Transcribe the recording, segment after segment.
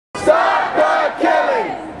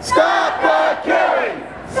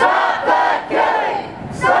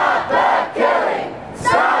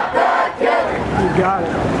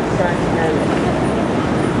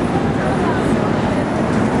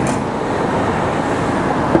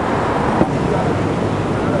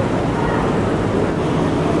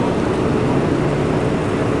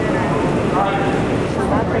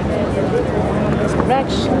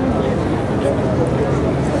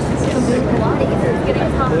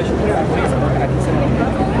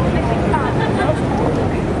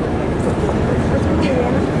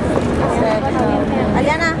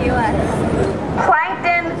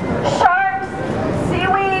Plankton, sharks,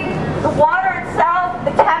 seaweed, the water itself,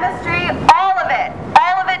 the chemistry, all of it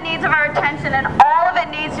needs of our attention, and all of it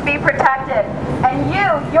needs to be protected. And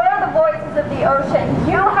you're the voices of the ocean.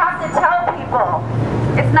 You have to tell people.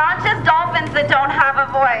 It's not just dolphins that don't have a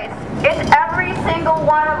voice. It's every single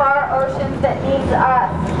one of our oceans that needs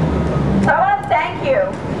us. So I want to thank you,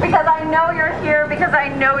 because I know you're here, because I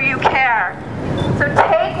know you care. So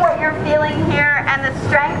take what you're feeling here and the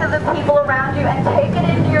strength of the people around you and take it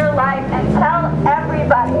into your life and tell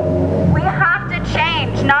everybody. We have to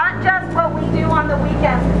change, not just what we do on the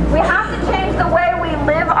weekends. We have to change the way we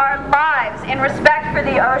live our lives in respect for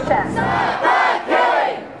the ocean.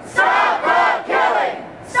 Stop bird killing!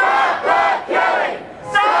 Stop bird killing! Stop bird killing!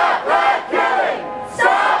 Stop bird killing!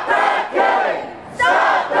 Stop bird killing!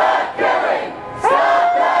 Stop bird killing!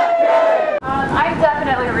 Stop bird killing! I'm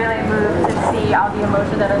definitely really moved to see all the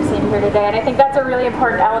emotion that I'm seeing here today, and I think that's a really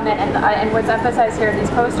important element, and what's emphasized here in these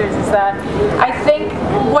posters is that I think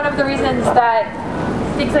one of the reasons that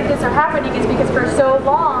things like this are happening is because for so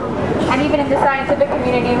long, and even in the scientific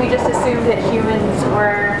community, we just assumed that humans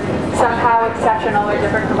were somehow exceptional or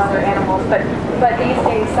different from other animals. But these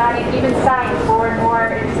days, even science more and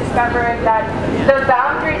more is discovering that the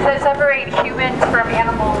boundaries that separate humans from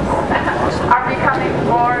animals are becoming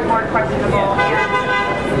more and more questionable.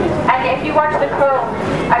 And if you watch The Cove,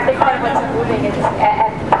 I think that what's moving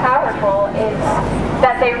and powerful is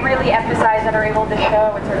that they really emphasize and are able to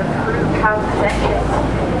show and sort of prove how sentient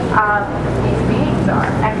these beings are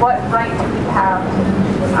and what right we have.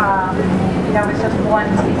 It's just one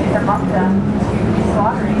species among them to be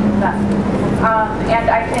slaughtering them. And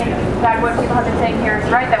I think that what people have been saying here is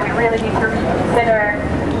right, that we really need to reconsider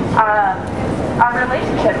our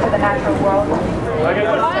relationship to the natural world.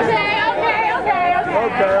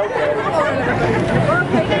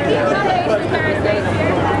 Okay.